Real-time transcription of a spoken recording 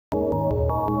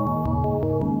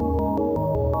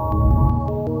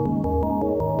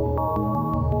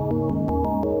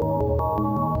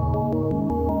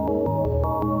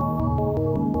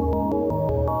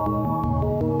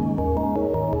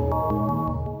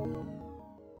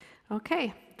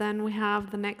Okay, then we have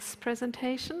the next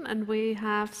presentation, and we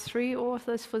have 3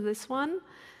 authors for this one.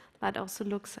 That also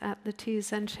looks at the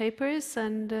TSN shapers.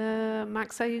 And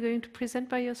Max, are you going to present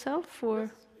by yourself, or?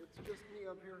 Yes, it's just me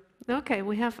up here. Okay,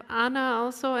 we have Anna,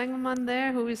 also Engelmann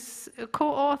there, who is a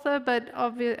co-author, but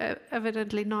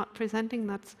evidently not presenting.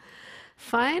 That's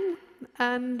fine.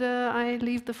 And I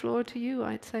leave the floor to you,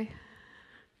 I'd say.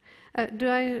 Do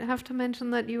I have to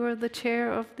mention that you are the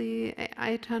chair of the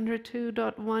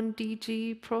 802.1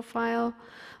 DG profile?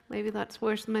 Maybe that's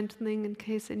worth mentioning in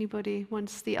case anybody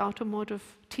wants the automotive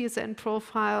TSN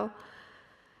profile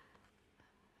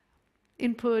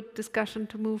input, discussion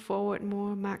to move forward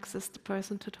more. Max is the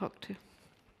person to talk to.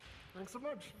 Thanks so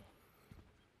much.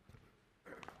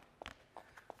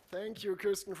 Thank you,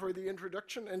 Kirsten, for the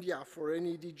introduction. And yeah, for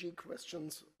any DG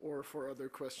questions or for other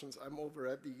questions, I'm over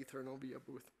at the Ethernovia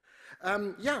booth.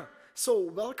 So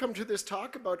welcome to this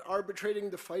talk about arbitrating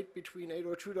the fight between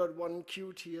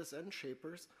 802.1q TSN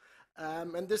shapers.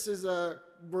 And this is a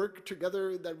work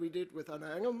together that we did with Anna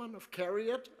Engelmann of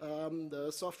CARIAD,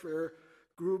 the software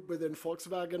group within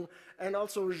Volkswagen, and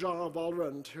also Jean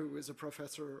Walrand, who is a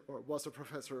professor or was a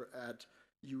professor at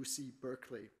UC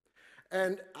Berkeley.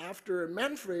 And after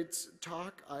Manfred's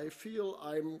talk, I feel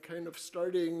I'm kind of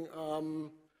starting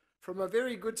from a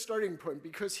very good starting point,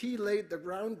 because he laid the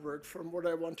groundwork from what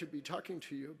I want to be talking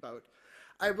to you about.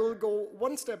 I will go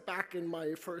one step back in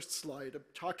my first slide,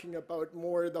 talking about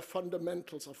more the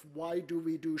fundamentals of why do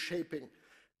we do shaping.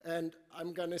 And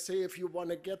I'm going to say, if you want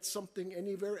to get something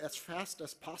anywhere as fast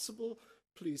as possible,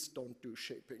 please don't do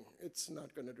shaping. It's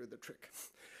not going to do the trick.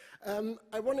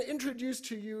 I want to introduce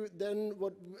to you then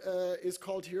what is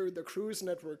called here the Cruise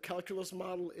Network Calculus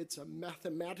model. It's a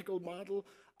mathematical model.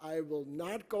 I will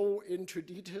not go into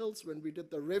details. When we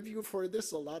did the review for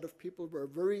this, a lot of people were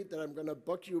worried that I'm going to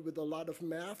bug you with a lot of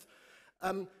math.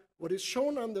 What is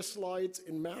shown on the slides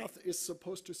in math is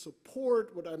supposed to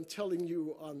support what I'm telling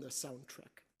you on the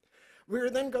soundtrack.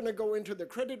 We're then going to go into the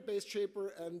credit-based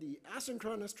shaper and the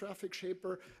asynchronous traffic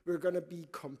shaper. We're going to be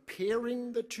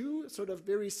comparing the two, sort of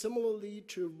very similarly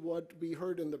to what we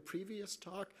heard in the previous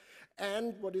talk.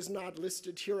 And what is not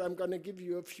listed here, I'm going to give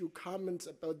you a few comments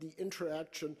about the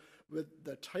interaction with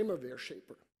the time-aware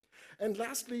shaper. And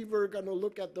lastly, we're going to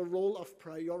look at the role of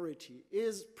priority.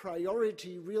 Is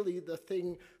priority really the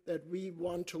thing that we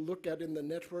want to look at in the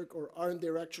network, or aren't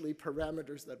there actually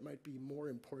parameters that might be more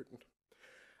important?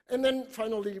 And then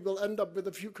finally, we'll end up with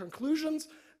a few conclusions,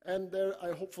 and there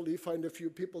I hopefully find a few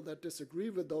people that disagree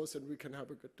with those, and we can have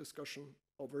a good discussion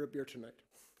over a beer tonight.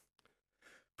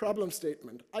 Problem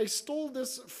statement. I stole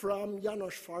this from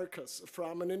János Farkas,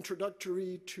 from an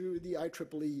introductory to the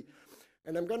IEEE.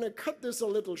 And I'm going to cut this a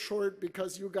little short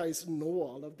because you guys know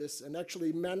all of this. And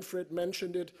actually, Manfred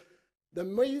mentioned it. The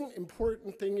main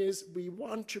important thing is we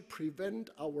want to prevent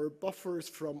our buffers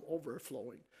from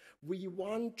overflowing. We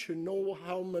want to know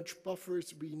how much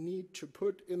buffers we need to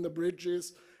put in the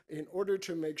bridges in order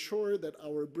to make sure that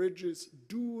our bridges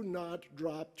do not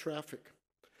drop traffic.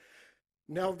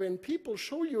 Now, when people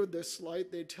show you this slide,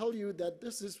 they tell you that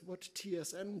this is what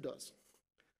TSN does.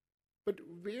 But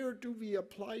where do we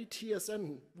apply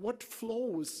TSN? What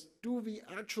flows do we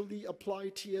actually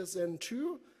apply TSN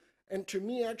to? And to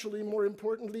me, actually, more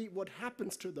importantly, what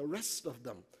happens to the rest of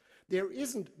them? There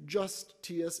isn't just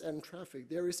TSN traffic.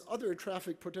 There is other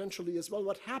traffic potentially as well.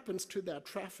 What happens to that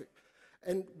traffic?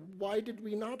 And why did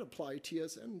we not apply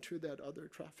TSN to that other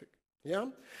traffic?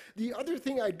 Yeah. The other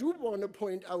thing I do want to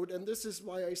point out, and this is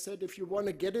why I said if you want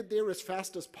to get it there as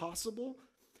fast as possible,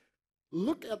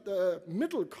 look at the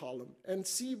middle column and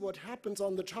see what happens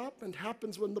on the top and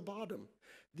happens on the bottom.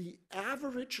 The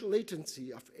average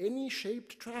latency of any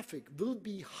shaped traffic will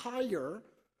be higher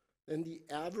than the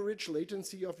average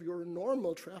latency of your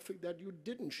normal traffic that you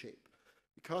didn't shape.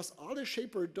 Because all a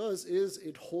shaper does is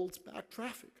it holds back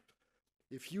traffic.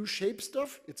 If you shape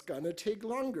stuff, it's going to take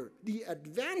longer. The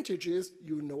advantage is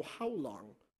you know how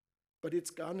long, but it's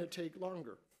going to take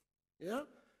longer. Yeah?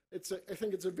 I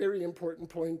think it's a very important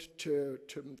point to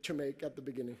make at the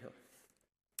beginning here.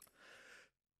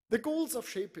 The goals of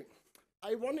shaping.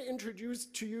 I want to introduce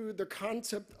to you the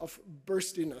concept of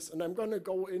burstiness, and I'm going to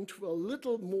go into a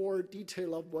little more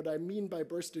detail of what I mean by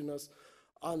burstiness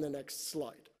on the next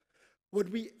slide. What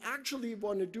we actually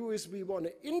want to do is we want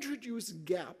to introduce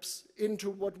gaps into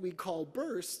what we call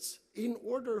bursts in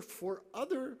order for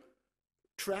other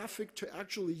traffic to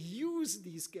actually use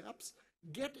these gaps,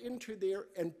 get into there,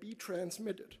 and be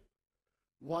transmitted.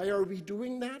 Why are we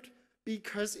doing that?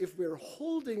 Because if we're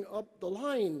holding up the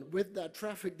line with that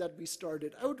traffic that we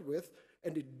started out with,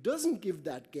 and it doesn't give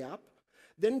that gap,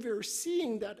 then we're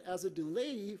seeing that as a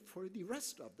delay for the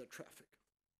rest of the traffic.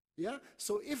 Yeah,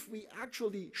 so if we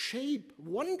actually shape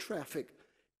one traffic,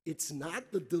 it's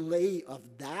not the delay of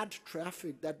that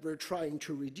traffic that we're trying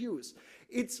to reduce.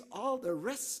 It's all the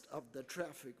rest of the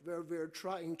traffic where we're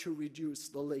trying to reduce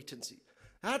the latency.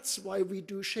 That's why we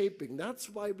do shaping. That's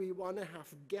why we want to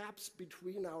have gaps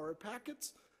between our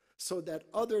packets so that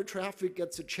other traffic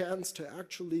gets a chance to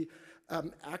actually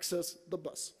access the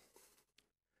bus.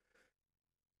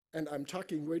 And I'm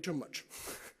talking way too much.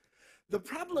 The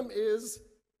problem is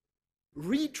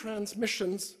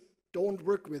retransmissions don't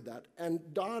work with that. And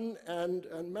Don and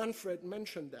Manfred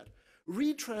mentioned that.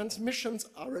 Retransmissions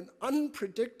are an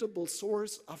unpredictable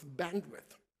source of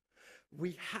bandwidth.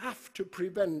 We have to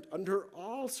prevent, under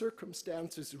all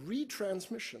circumstances,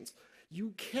 retransmissions.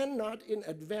 You cannot in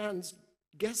advance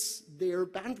guess their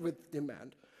bandwidth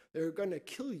demand. They're going to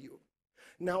kill you.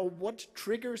 Now, what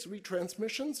triggers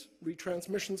retransmissions?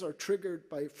 Retransmissions are triggered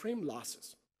by frame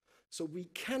losses. So we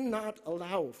cannot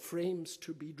allow frames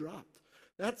to be dropped.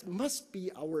 That must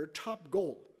be our top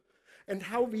goal. And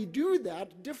how we do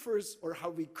that differs, or how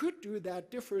we could do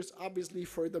that differs obviously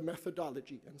for the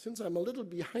methodology. And since I'm a little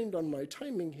behind on my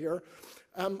timing here,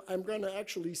 I'm going to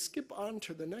actually skip on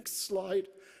to the next slide.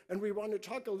 And we want to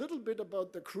talk a little bit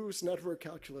about the Cruise network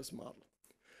calculus model.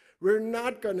 We're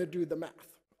not going to do the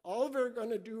math. All we're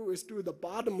going to do is do the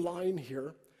bottom line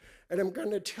here. And I'm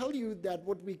going to tell you that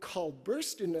what we call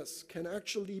burstiness can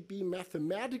actually be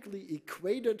mathematically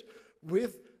equated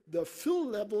with the fill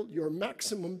level, your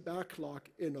maximum backlog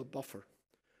in a buffer.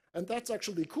 And that's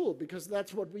actually cool because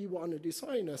that's what we want to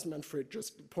design, as Manfred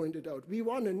just pointed out. We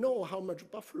want to know how much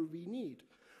buffer we need.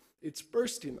 It's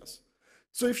burstiness.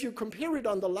 So if you compare it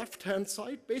on the left-hand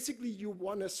side, basically you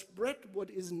want to spread what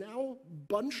is now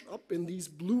bunched up in these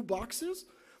blue boxes,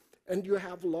 and you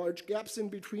have large gaps in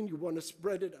between. You want to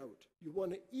spread it out. You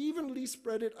want to evenly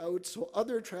spread it out so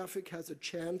other traffic has a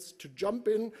chance to jump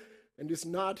in and is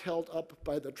not held up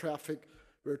by the traffic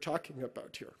we're talking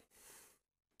about here.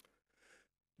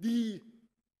 The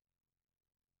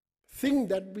thing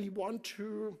that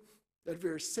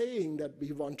we're saying that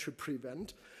we want to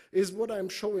prevent is what I'm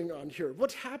showing on here.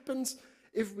 What happens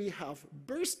if we have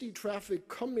bursty traffic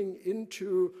coming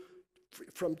into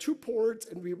from two ports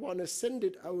and we want to send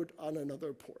it out on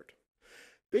another port?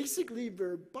 Basically,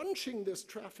 we're bunching this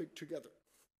traffic together.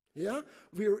 Yeah,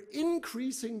 we're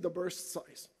increasing the burst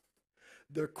size.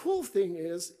 The cool thing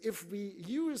is, if we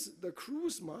use the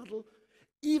Cruise model,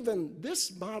 even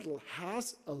this model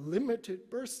has a limited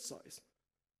burst size.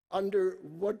 Under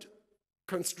what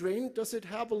constraint does it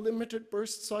have a limited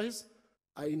burst size?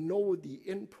 I know the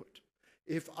input.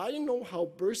 If I know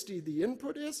how bursty the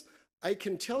input is, I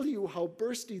can tell you how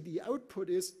bursty the output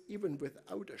is even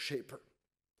without a shaper.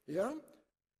 Yeah?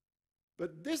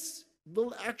 But this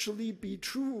will actually be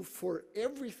true for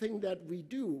everything that we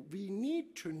do. We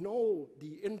need to know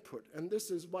the input. And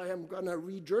this is why I'm going to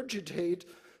regurgitate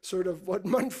sort of what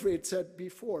Manfred said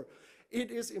before. It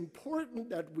is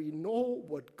important that we know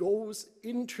what goes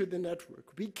into the network.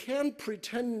 We can't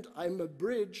pretend I'm a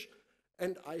bridge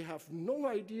and I have no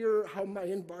idea how my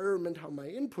environment, how my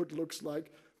input looks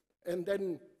like, and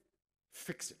then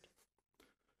fix it.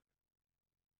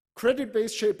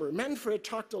 Credit-based shaper. Manfred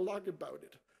talked a lot about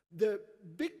it. The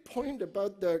big point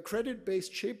about the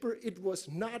credit-based shaper, it was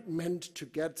not meant to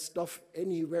get stuff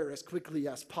anywhere as quickly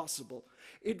as possible.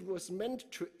 It was meant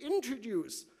to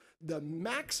introduce the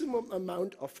maximum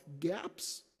amount of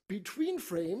gaps between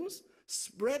frames,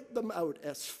 spread them out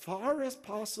as far as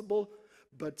possible,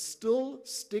 but still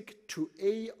stick to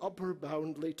a upper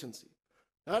bound latency.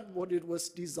 That's what it was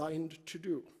designed to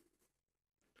do.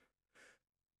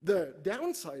 The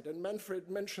downside, and Manfred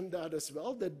mentioned that as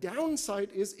well, the downside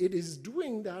is it is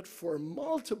doing that for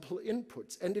multiple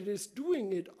inputs, and it is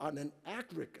doing it on an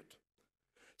aggregate.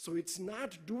 So it's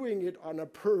not doing it on a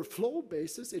per flow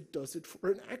basis, it does it for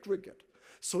an aggregate.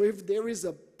 So if there is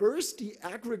a bursty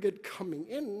aggregate coming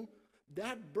in,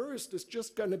 that burst is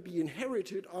just going to be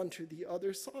inherited onto the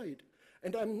other side.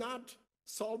 And I'm not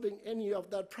solving any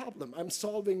of that problem. I'm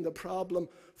solving the problem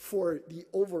for the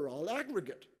overall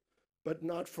aggregate, but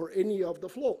not for any of the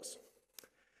flows.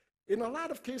 In a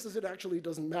lot of cases, it actually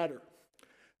doesn't matter.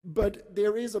 But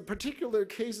there is a particular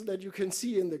case that you can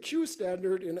see in the Q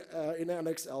standard in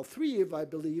Annex L3, if I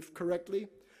believe correctly,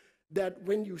 that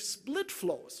when you split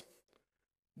flows,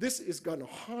 this is going to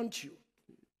haunt you.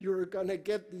 You're going to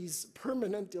get these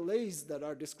permanent delays that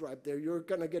are described there. You're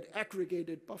going to get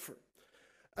aggregated buffer.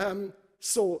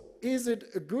 So is it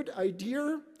a good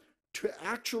idea to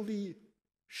actually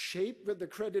shape with the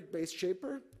credit-based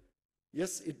shaper?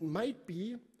 Yes, it might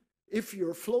be if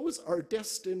your flows are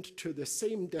destined to the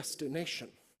same destination.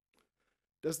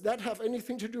 Does that have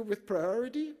anything to do with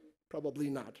priority? Probably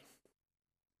not.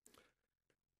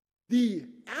 The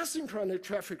asynchronous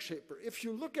traffic shaper, if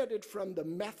you look at it from the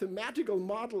mathematical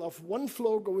model of one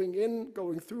flow going in,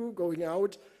 going through, going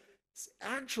out, it's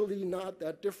actually not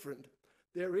that different.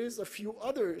 There is a few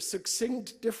other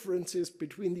succinct differences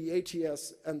between the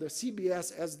ATS and the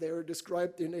CBS as they're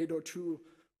described in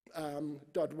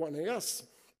 802.1AS.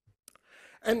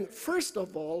 And first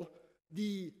of all,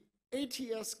 the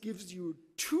ATS gives you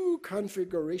two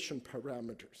configuration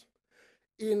parameters.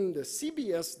 In the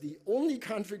CBS, the only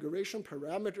configuration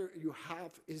parameter you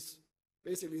have is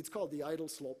basically, it's called the idle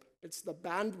slope. It's the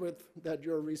bandwidth that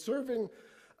you're reserving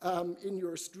in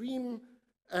your stream,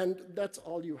 and that's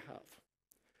all you have.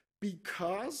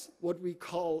 Because what we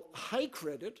call high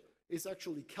credit is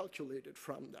actually calculated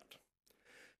from that.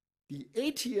 The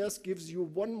ATS gives you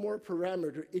one more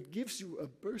parameter. It gives you a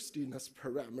burstiness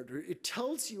parameter. It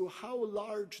tells you how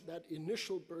large that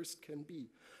initial burst can be.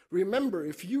 Remember,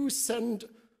 if you send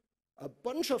a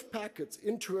bunch of packets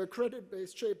into a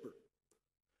credit-based shaper,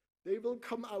 they will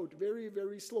come out very,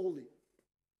 very slowly.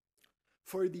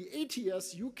 For the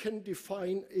ATS, you can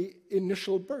define an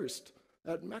initial burst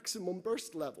at maximum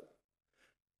burst level.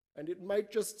 And it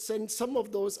might just send some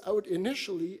of those out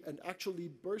initially and actually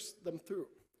burst them through.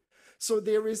 So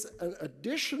there is an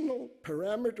additional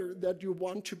parameter that you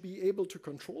want to be able to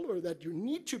control, or that you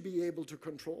need to be able to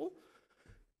control.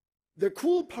 The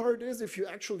cool part is if you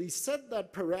actually set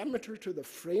that parameter to the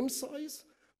frame size,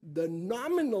 the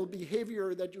nominal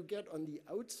behavior that you get on the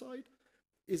outside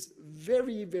is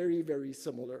very, very, very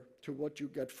similar to what you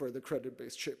get for the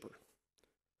credit-based shaper.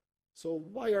 So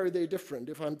why are they different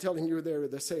if I'm telling you they're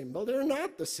the same? Well, they're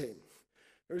not the same.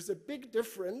 There's a big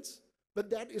difference, but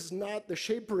that is not the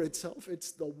shaper itself.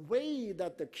 It's the way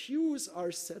that the queues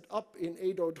are set up in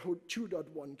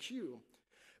 802.1q.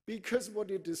 Because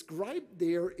what it described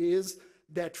there is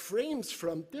that frames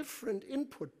from different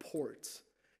input ports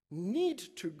need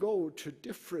to go to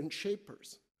different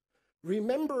shapers.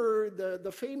 Remember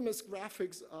the famous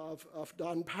graphics of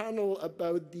Don Panel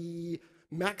about the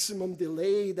maximum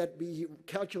delay that we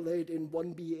calculate in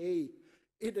 1BA.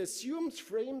 It assumes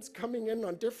frames coming in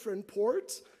on different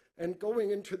ports and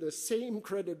going into the same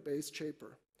credit-based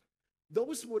shaper.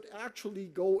 Those would actually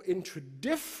go into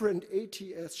different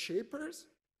ATS shapers,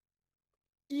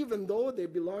 even though they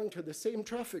belong to the same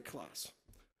traffic class.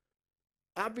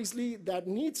 Obviously, that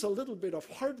needs a little bit of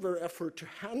hardware effort to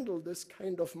handle this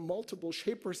kind of multiple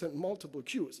shapers and multiple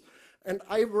queues. And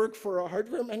I work for a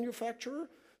hardware manufacturer,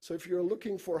 so if you're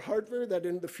looking for hardware that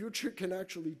in the future can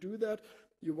actually do that,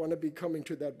 you want to be coming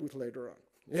to that booth later on,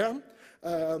 yeah?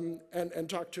 And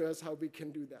talk to us how we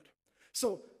can do that.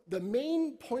 So the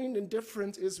main point and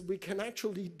difference is we can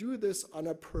actually do this on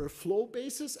a per flow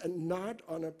basis and not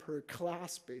on a per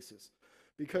class basis.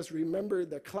 Because remember,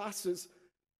 the classes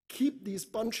keep these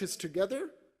bunches together,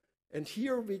 and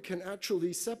here we can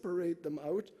actually separate them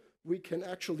out. We can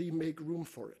actually make room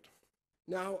for it.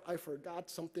 Now, I forgot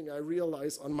something I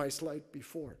realized on my slide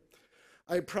before.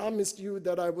 I promised you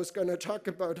that I was going to talk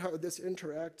about how this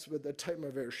interacts with the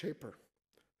time-aware shaper.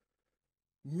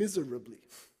 Miserably.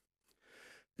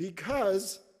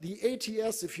 Because the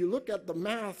ATS, if you look at the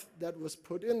math that was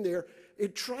put in there,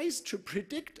 it tries to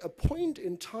predict a point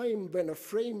in time when a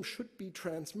frame should be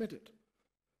transmitted.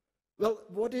 Well,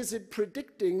 what is it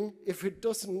predicting if it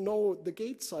doesn't know the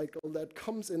gate cycle that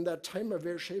comes in that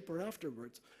time-aware shaper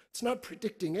afterwards? It's not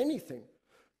predicting anything,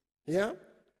 yeah?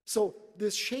 So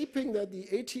this shaping that the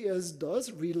ATS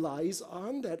does relies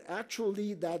on that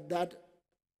actually that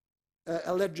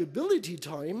eligibility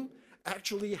time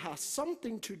actually has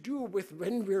something to do with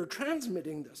when we're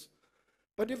transmitting this.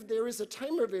 But if there is a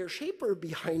time-aware shaper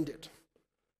behind it,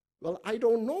 well, I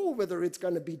don't know whether it's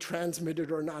going to be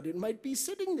transmitted or not. It might be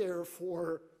sitting there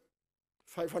for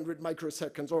 500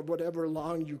 microseconds or whatever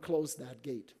long you close that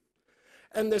gate.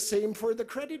 And the same for the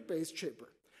credit-based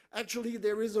shaper. Actually,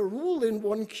 there is a rule in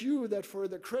 1Q that for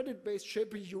the credit-based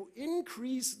shaper, you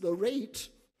increase the rate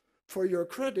for your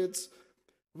credits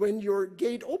when your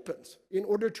gate opens in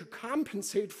order to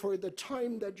compensate for the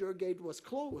time that your gate was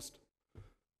closed.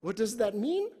 What does that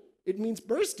mean? It means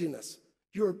burstiness.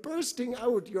 You're bursting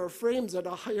out your frames at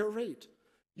a higher rate.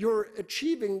 You're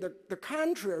achieving the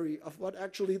contrary of what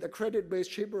actually the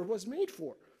credit-based shaper was made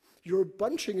for. You're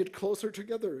bunching it closer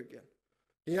together again.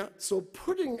 Yeah, so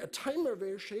putting a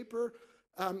time-aware shaper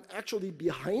actually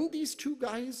behind these two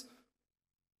guys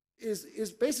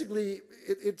is basically,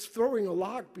 it's throwing a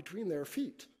log between their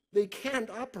feet. They can't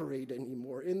operate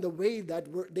anymore in the way that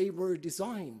they were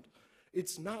designed.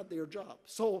 It's not their job.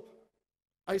 So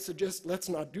I suggest let's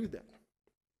not do that.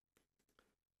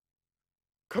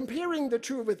 Comparing the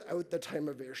two without the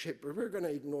time-aware shaper, we're going to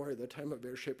ignore the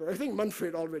time-aware shaper. I think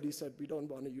Manfred already said we don't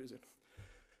want to use it.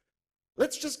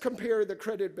 Let's just compare the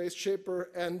credit-based shaper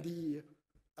and the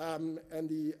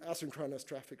asynchronous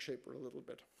traffic shaper a little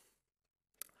bit.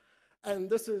 And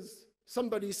this is,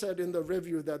 somebody said in the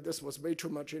review that this was way too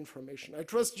much information. I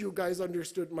trust you guys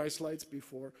understood my slides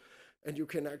before, and you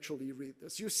can actually read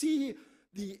this. You see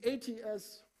the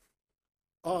ATS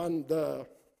on the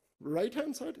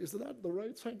right-hand side. Is that the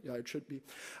right side? Yeah, it should be.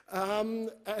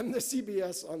 And the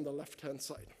CBS on the left-hand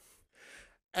side.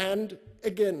 And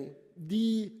again,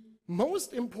 the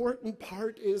most important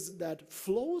part is that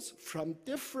flows from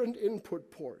different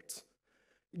input ports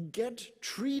get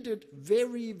treated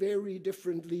very, very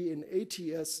differently in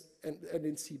ATS and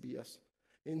in CBS.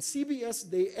 In CBS,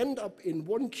 they end up in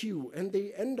one queue, and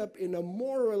they end up in a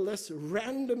more or less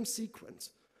random sequence.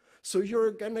 So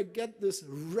you're going to get this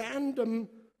random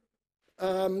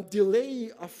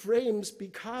delay of frames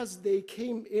because they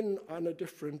came in on a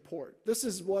different port. This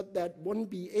is what that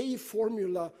 1BA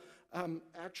formula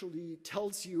actually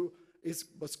tells you is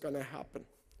what's going to happen.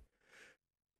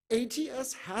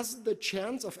 ATS has the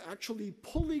chance of actually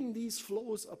pulling these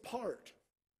flows apart.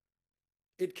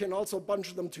 It can also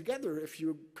bunch them together if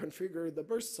you configure the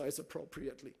burst size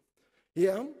appropriately.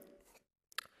 Yeah?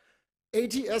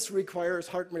 ATS requires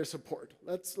hardware support.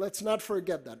 Let's not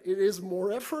forget that. It is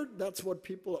more effort. That's what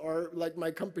people are, like my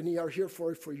company, are here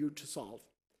for you to solve.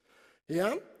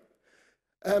 Yeah?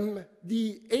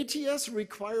 The ATS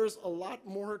requires a lot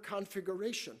more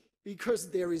configuration because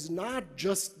there is not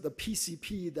just the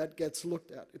PCP that gets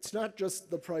looked at. It's not just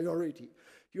the priority.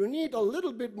 You need a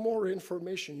little bit more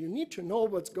information. You need to know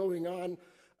what's going on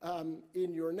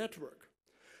in your network.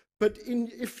 But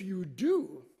if you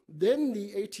do, then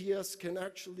the ATS can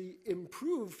actually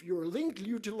improve your link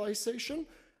utilization.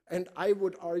 And I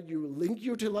would argue link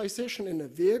utilization in a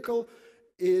vehicle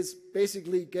is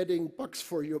basically getting bucks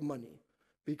for your money.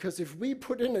 Because if we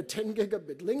put in a 10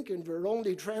 gigabit link and we're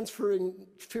only transferring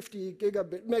 50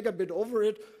 megabit over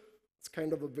it, it's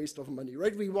kind of a waste of money,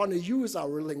 right? We want to use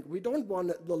our link. We don't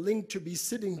want the link to be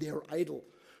sitting there idle.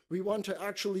 We want to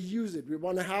actually use it. We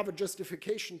want to have a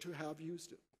justification to have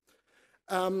used it.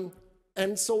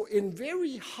 And so in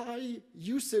very high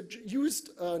used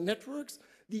networks,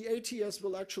 the ATS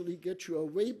will actually get you a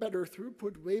way better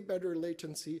throughput, way better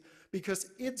latency,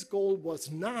 because its goal was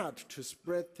not to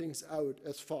spread things out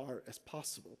as far as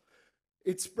possible.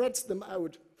 It spreads them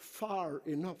out far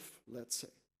enough, let's say.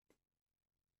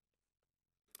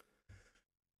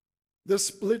 The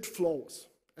split flows,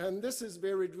 and this is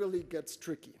where it really gets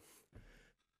tricky.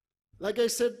 Like I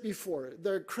said before,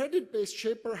 the credit-based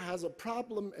shaper has a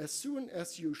problem as soon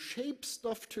as you shape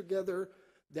stuff together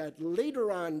that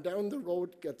later on down the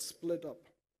road gets split up.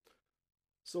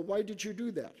 So why did you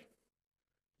do that?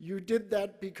 You did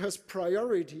that because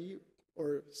priority,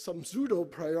 or some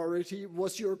pseudo-priority,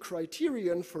 was your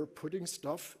criterion for putting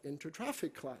stuff into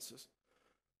traffic classes.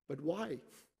 But why?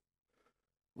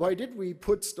 Why did we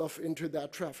put stuff into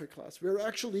that traffic class? We're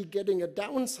actually getting a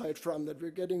downside from that.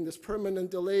 We're getting this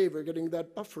permanent delay. We're getting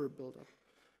that buffer buildup.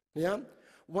 Yeah?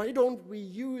 Why don't we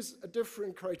use a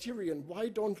different criterion? Why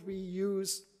don't we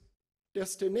use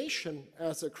destination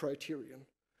as a criterion?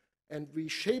 And we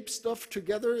shape stuff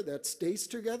together that stays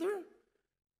together.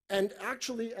 And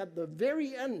actually at the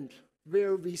very end,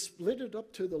 where we split it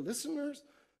up to the listeners,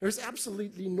 there's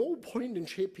absolutely no point in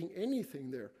shaping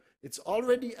anything there. It's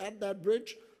already at that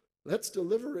bridge. Let's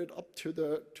deliver it up to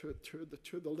the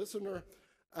listener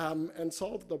and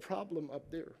solve the problem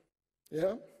up there.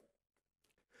 Yeah?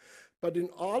 But in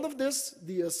all of this,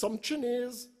 the assumption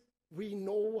is we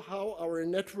know how our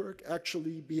network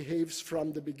actually behaves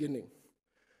from the beginning.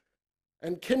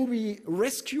 And can we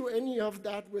rescue any of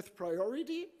that with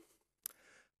priority?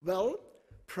 Well,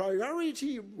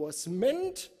 priority was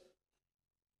meant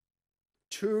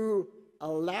to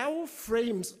allow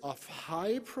frames of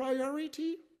high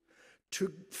priority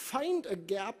to find a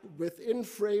gap within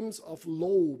frames of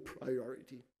low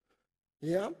priority.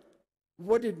 Yeah?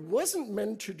 What it wasn't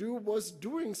meant to do was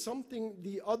doing something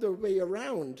the other way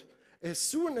around. As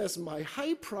soon as my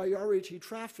high priority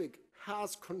traffic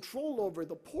has control over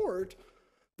the port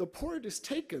is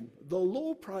taken. The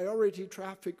low priority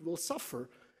traffic will suffer.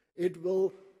 It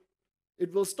will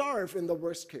starve in the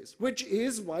worst case, which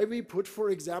is why we put,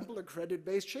 for example, a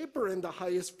credit-based shaper in the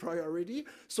highest priority,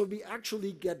 so we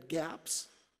actually get gaps,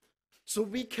 so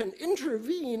we can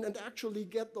intervene and actually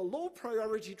get the low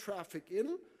priority traffic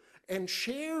in and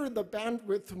share the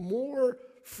bandwidth more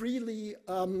freely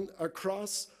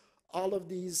across all of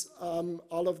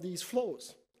these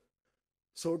flows.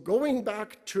 So going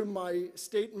back to my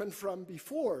statement from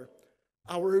before,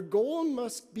 Our goal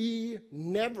must be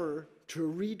never to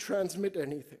retransmit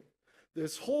anything.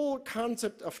 This whole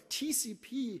concept of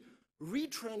TCP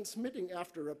retransmitting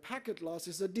after a packet loss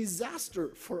is a disaster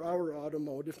for our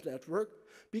automotive network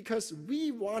because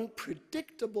we want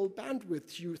predictable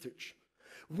bandwidth usage.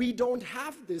 We don't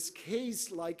have this case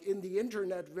like in the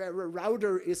internet where a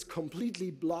router is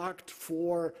completely blocked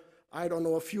for, I don't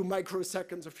know, a few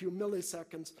microseconds, a few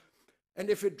milliseconds. And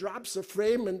if it drops a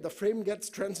frame and the frame gets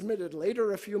transmitted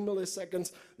later a few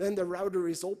milliseconds, then the router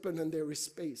is open and there is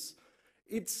space.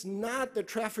 It's not the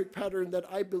traffic pattern that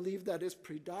I believe that is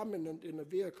predominant in a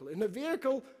vehicle. In a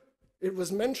vehicle, it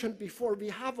was mentioned before, we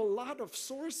have a lot of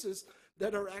sources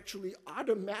that are actually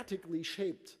automatically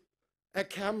shaped. A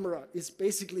camera is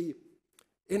basically,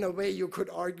 in a way you could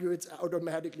argue it's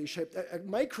automatically shaped. A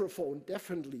microphone,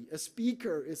 definitely. A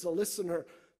speaker is a listener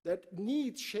that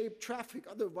needs shaped traffic,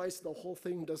 otherwise the whole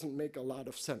thing doesn't make a lot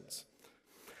of sense.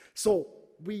 So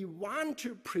we want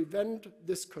to prevent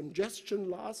this congestion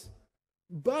loss,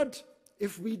 but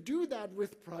if we do that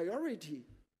with priority,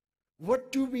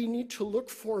 what do we need to look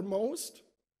for most?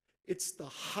 It's the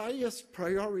highest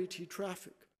priority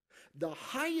traffic. The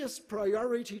highest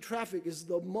priority traffic is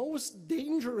the most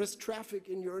dangerous traffic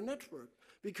in your network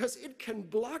because it can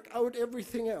block out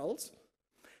everything else.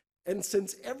 And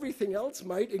since everything else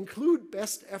might include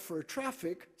best effort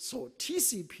traffic, so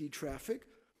TCP traffic,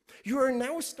 you are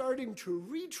now starting to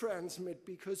retransmit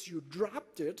because you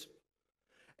dropped it.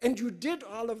 And you did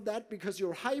all of that because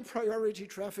your high priority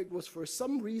traffic was for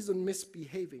some reason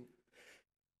misbehaving.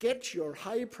 Get your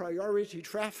high priority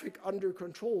traffic under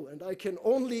control. And I can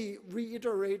only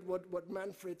reiterate what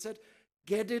Manfred said,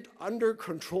 get it under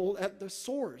control at the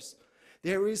source.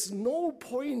 There is no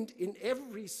point in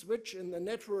every switch in the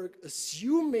network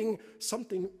assuming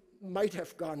something might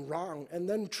have gone wrong and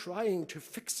then trying to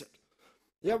fix it.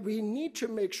 Yeah, we need to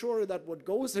make sure that what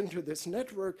goes into this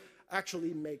network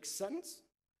actually makes sense.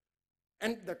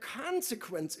 And the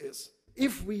consequence is,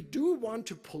 if we do want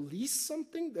to police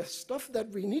something, the stuff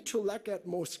that we need to look at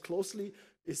most closely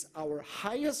is our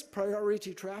highest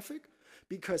priority traffic,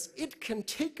 because it can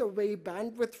take away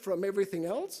bandwidth from everything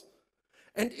else.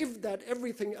 And if that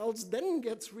everything else then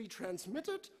gets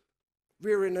retransmitted,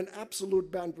 we're in an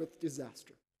absolute bandwidth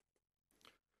disaster.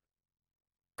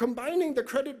 Combining the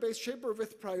credit-based shaper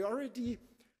with priority,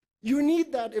 you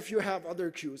need that if you have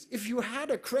other queues. If you had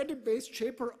a credit-based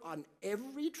shaper on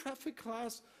every traffic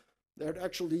class, there'd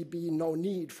actually be no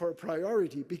need for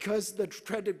priority because the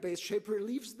credit-based shaper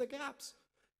leaves the gaps.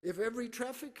 If every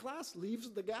traffic class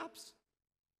leaves the gaps,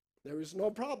 there is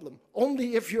no problem.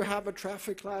 Only if you have a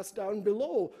traffic class down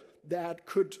below that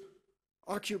could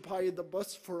occupy the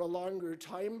bus for a longer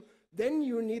time, then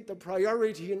you need the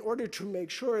priority in order to make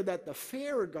sure that the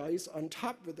fair guys on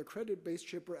top with the credit-based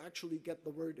shaper actually get the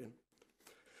word in.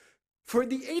 For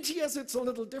the ATS, it's a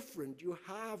little different. You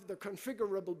have the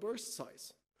configurable burst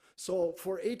size. So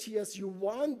for ATS, you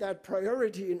want that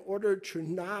priority in order to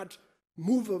not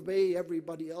move away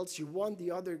everybody else. You want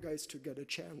the other guys to get a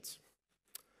chance.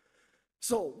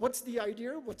 So what's the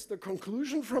idea? What's the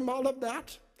conclusion from all of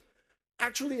that?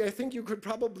 Actually, I think you could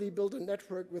probably build a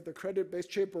network with a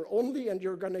credit-based shaper only, and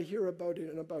you're going to hear about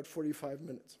it in about 45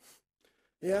 minutes.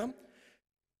 Yeah?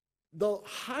 The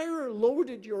higher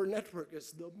loaded your network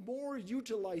is, the more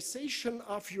utilization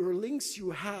of your links you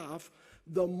have,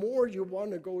 the more you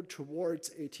want to go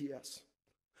towards ATS.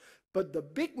 But the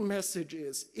big message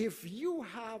is, if you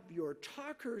have your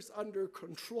talkers under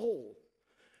control,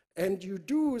 and you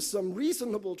do some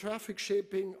reasonable traffic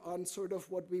shaping on sort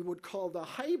of what we would call the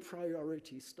high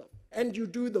priority stuff, and you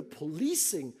do the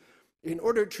policing in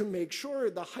order to make sure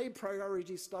the high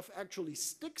priority stuff actually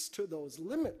sticks to those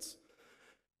limits,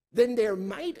 then there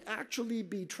might actually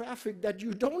be traffic that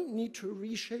you don't need to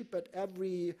reshape at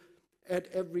every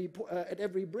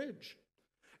bridge.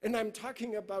 And I'm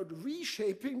talking about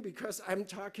reshaping because I'm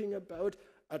talking about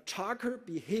a talker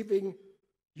behaving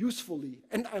usefully.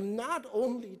 And I'm not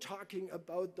only talking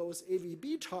about those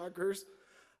AVB talkers,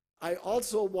 I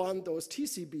also want those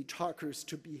TCB talkers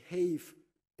to behave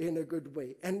in a good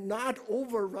way and not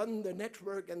overrun the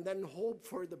network and then hope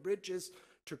for the bridges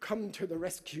to come to the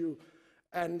rescue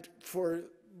and for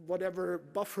whatever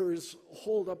buffers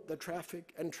hold up the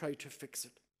traffic and try to fix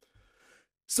it.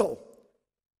 So,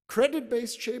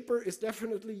 credit-based shaper is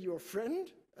definitely your friend.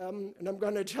 And I'm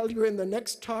going to tell you in the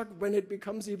next talk when it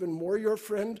becomes even more your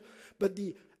friend. But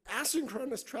the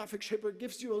asynchronous traffic shaper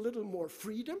gives you a little more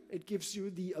freedom. It gives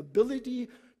you the ability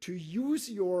to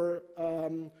use your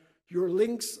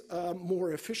links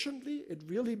more efficiently. It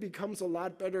really becomes a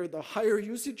lot better the higher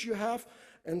usage you have.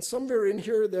 And somewhere in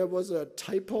here there was a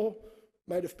typo,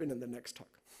 might have been in the next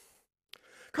talk.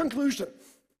 Conclusion.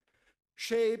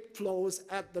 Shape flows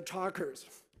at the talkers.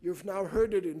 You've now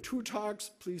heard it in 2 talks,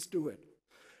 please do it.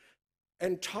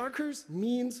 And talkers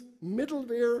means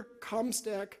middleware,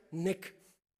 ComStack, NIC,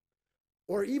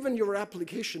 or even your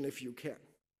application if you can.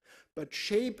 But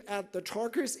shape at the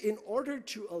talkers in order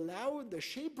to allow the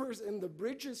shapers and the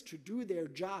bridges to do their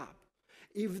job.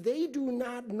 If they do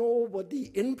not know what the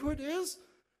input is,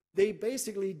 they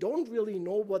basically don't really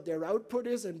know what their output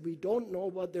is, and we don't know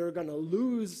what they're going to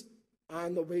lose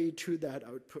on the way to that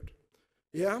output.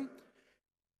 Yeah?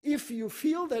 If you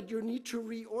feel that you need to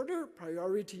reorder,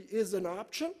 priority is an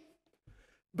option,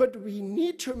 but we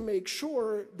need to make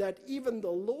sure that even the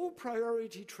low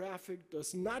priority traffic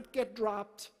does not get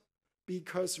dropped,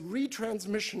 because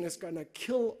retransmission is going to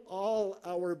kill all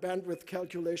our bandwidth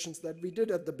calculations that we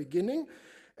did at the beginning.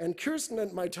 And Kirsten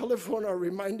and my telephone are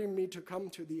reminding me to come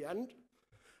to the end.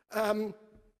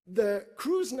 The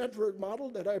cruise network model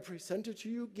that I presented to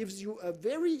you gives you a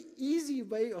very easy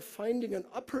way of finding an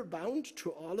upper bound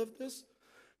to all of this.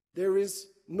 There is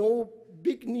no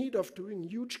big need of doing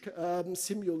huge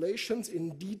simulations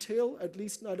in detail, at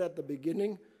least not at the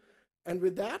beginning. And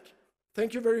with that,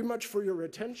 thank you very much for your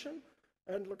attention,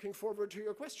 and looking forward to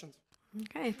your questions.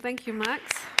 Okay, thank you, Max.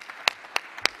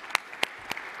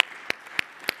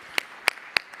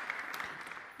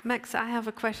 Max, I have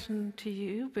a question to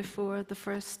you before the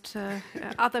first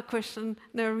other question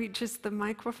reaches the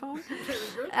microphone.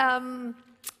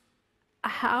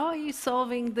 How are you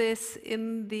solving this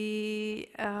in the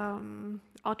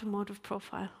automotive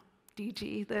profile,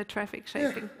 DG, the traffic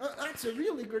shaping? Yeah, that's a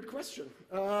really good question.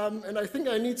 And I think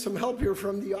I need some help here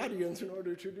from the audience in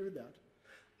order to do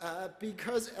that.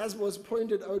 Because as was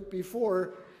pointed out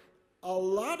before, a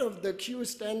lot of the Q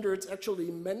standards actually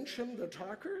mention the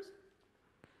talkers,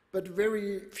 but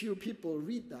very few people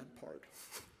read that part.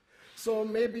 So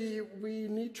maybe we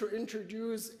need to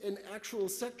introduce an actual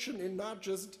section in not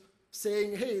just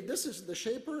saying, hey, this is the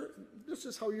shaper, this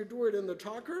is how you do it in the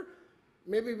talker.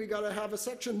 Maybe we gotta have a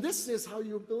section, this is how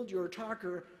you build your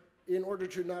talker in order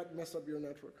to not mess up your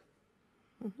network.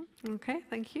 Mm-hmm. Okay,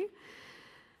 thank you.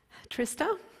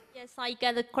 Trista? Yes, I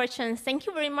get a question. Thank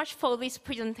you very much for this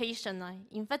presentation.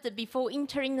 In fact, before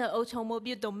entering the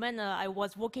automobile domain, I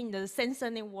was working in the sensor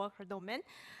network domain.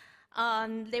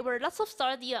 There were lots of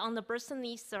studies on the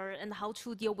business and how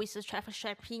to deal with the traffic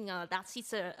shaping. That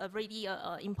is a really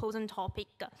important topic.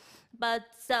 But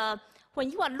when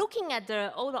you are looking at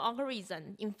all the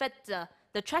algorithms, in fact,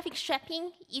 the traffic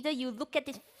shaping, either you look at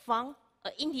it from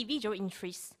an individual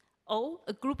interest or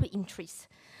a group interest.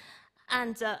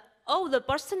 And the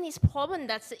business problem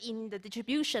that's in the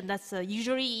distribution, that's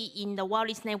usually in the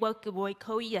wireless network, we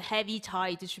call it a heavy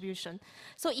tie distribution.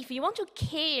 So if you want to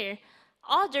care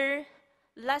other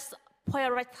less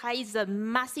prioritized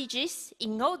messages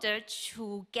in order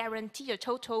to guarantee a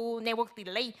total network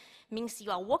delay, means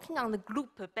you are working on the group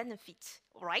benefit,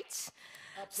 right?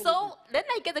 Absolutely. So then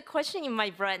I get a question in my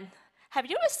brain. Have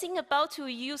you ever think about to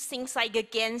use things like a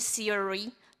game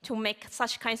theory to make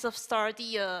such kinds of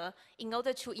study in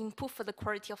order to improve the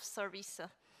quality of service?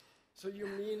 So you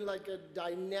mean like a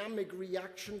dynamic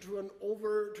reaction to an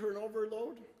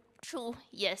overload? True,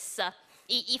 yes.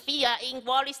 If you are in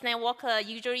wireless network,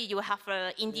 usually you have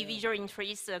individual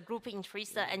interest, group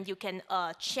interest, and you can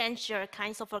change your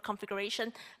kinds of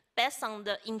configuration based on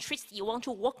the interest you want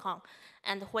to work on.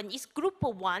 And when it's group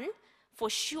one, for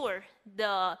sure,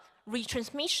 the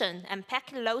retransmission and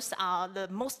packet loss are the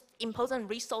most important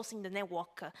resource in the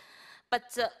network.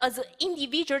 But as an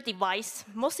individual device,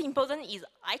 most important is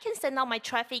I can send out my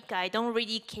traffic. I don't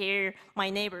really care my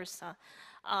neighbors.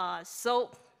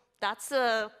 So that's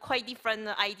quite different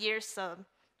ideas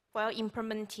while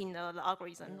implementing the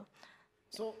algorithm. Yeah.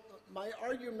 So my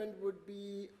argument would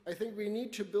be, I think we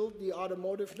need to build the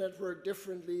automotive network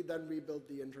differently than we built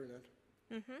the internet.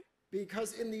 Mm-hmm.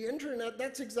 Because in the internet,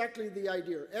 that's exactly the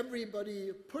idea.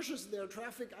 Everybody pushes their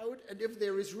traffic out, and if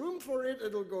there is room for it,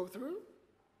 it'll go through.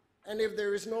 And if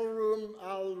there is no room,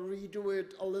 I'll redo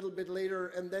it a little bit later,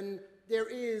 and then there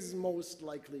is most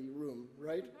likely room,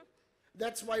 right? Mm-hmm.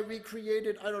 That's why we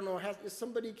created, I don't know, is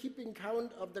somebody keeping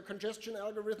count of the congestion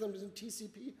algorithms in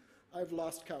TCP? I've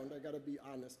lost count, I gotta be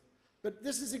honest. But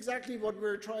this is exactly what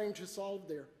we're trying to solve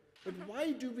there. But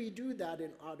why do we do that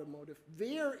in automotive?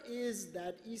 Where is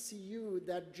that ECU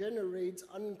that generates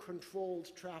uncontrolled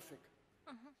traffic?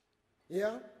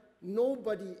 Yeah?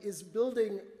 Nobody is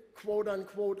building, quote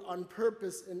unquote, on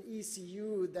purpose an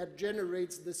ECU that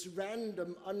generates this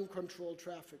random uncontrolled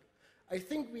traffic. I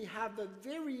think we have a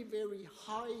very, very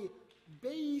high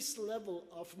base level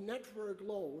of network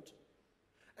load,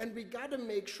 and we gotta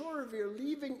make sure we're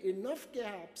leaving enough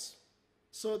gaps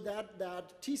So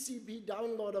that TCP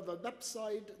download of a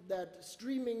website, that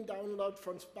streaming download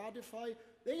from Spotify,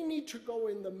 they need to go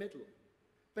in the middle.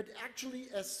 But actually,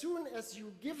 as soon as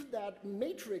you give that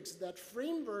matrix, that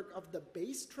framework of the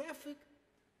base traffic,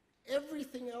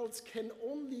 everything else can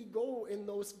only go in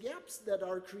those gaps that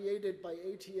are created by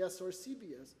ATS or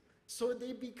CBS. So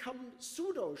they become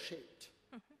pseudo-shaped.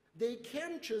 They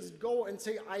can't just go and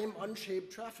say, I'm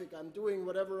unshaped traffic, I'm doing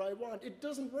whatever I want. It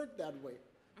doesn't work that way,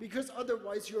 because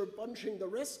otherwise you're bunching the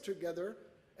rest together,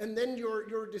 and then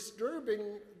you're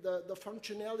disturbing the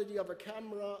functionality of a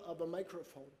camera, of a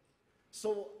microphone.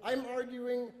 So I'm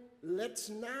arguing, let's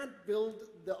not build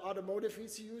the automotive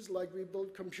ECUs like we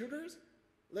build computers.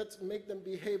 Let's make them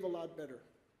behave a lot better.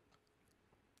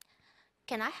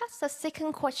 Can I ask a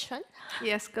second question?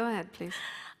 Yes, go ahead, please.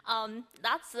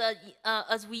 That's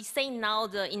as we say now,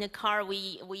 in the car,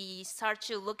 we start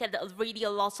to look at really a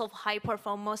lot of high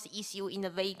performance ECU in the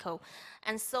vehicle,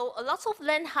 and so a lot of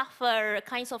them have a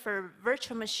kind of a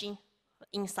virtual machine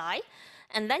inside,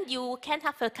 and then you can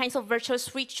have a kind of virtual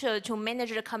switch to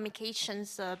manage the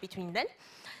communications between them.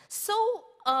 So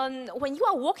when you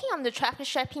are working on the traffic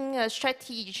shaping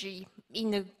strategy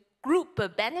in a group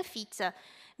benefit,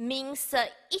 means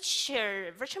each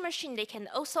virtual machine, they can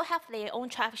also have their own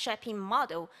traffic shaping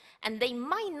model, and they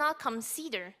might not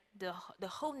consider the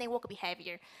whole network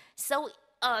behavior. So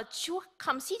to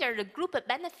consider the group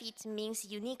benefit means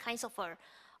you need kinds of a,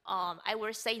 I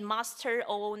would say, master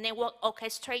or network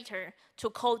orchestrator to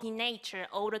coordinate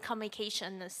all the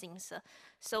communication things.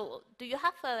 So do you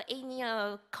have any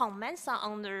comments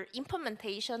on the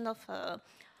implementation of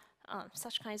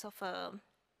such kinds of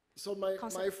So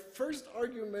my first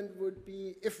argument would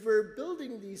be, if we're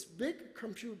building these big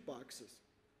compute boxes,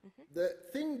 the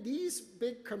thing these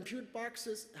big compute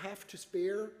boxes have to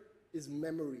spare is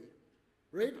memory,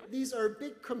 right? These are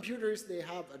big computers, they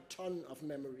have a ton of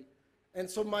memory. And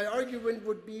so my argument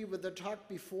would be, with the talk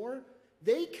before,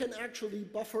 they can actually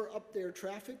buffer up their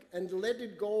traffic and let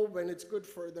it go when it's good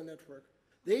for the network.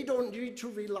 They don't need to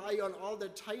rely on all the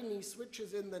tiny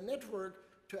switches in the network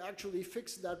to actually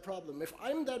fix that problem. If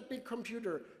I'm that big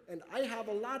computer and I have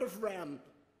a lot of RAM,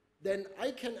 then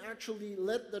I can actually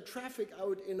let the traffic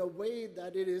out in a way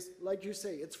that it is, like you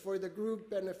say, it's for the group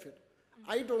benefit.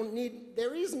 I don't need,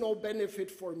 there is no benefit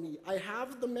for me. I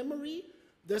have the memory,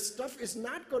 the stuff is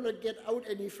not gonna get out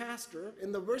any faster.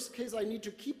 In the worst case, I need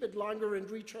to keep it longer and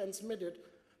retransmit it.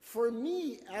 For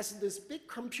me, as this big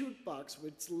compute box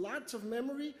with lots of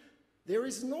memory, there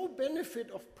is no benefit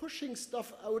of pushing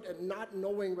stuff out and not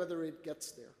knowing whether it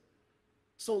gets there.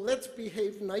 So let's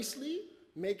behave nicely,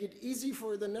 make it easy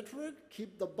for the network,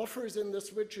 keep the buffers in the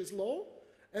switches low,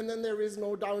 and then there is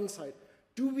no downside.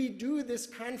 Do we do this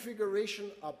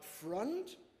configuration up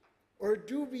front, or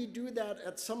do we do that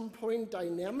at some point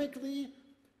dynamically?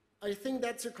 I think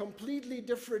that's a completely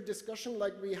different discussion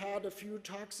like we had a few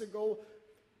talks ago.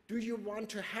 Do you want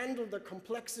to handle the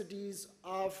complexities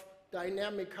of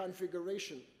dynamic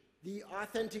configuration, the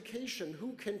authentication,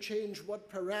 who can change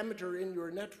what parameter in your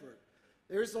network?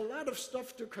 There's a lot of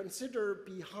stuff to consider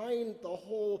behind the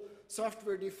whole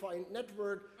software-defined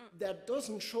network that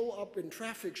doesn't show up in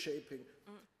traffic shaping.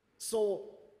 So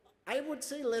I would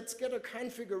say let's get a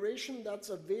configuration that's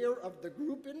aware of the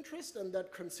group interest and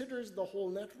that considers the whole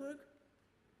network.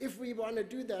 If we want to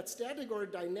do that static or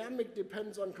dynamic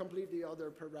depends on completely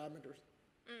other parameters.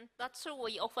 That's true.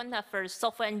 We often have a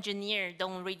software engineer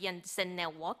don't really understand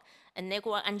network, and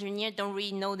network engineer don't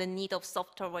really know the need of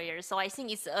software. So I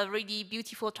think it's a really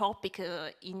beautiful topic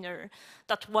in .1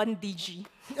 DG.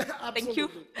 Thank you.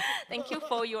 Thank you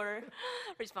for your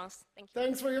response. Thank you.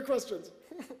 Thanks for your questions.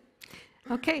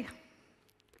 Okay.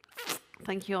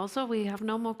 Thank you also. We have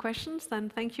no more questions. Then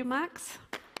thank you, Max.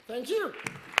 Thank you.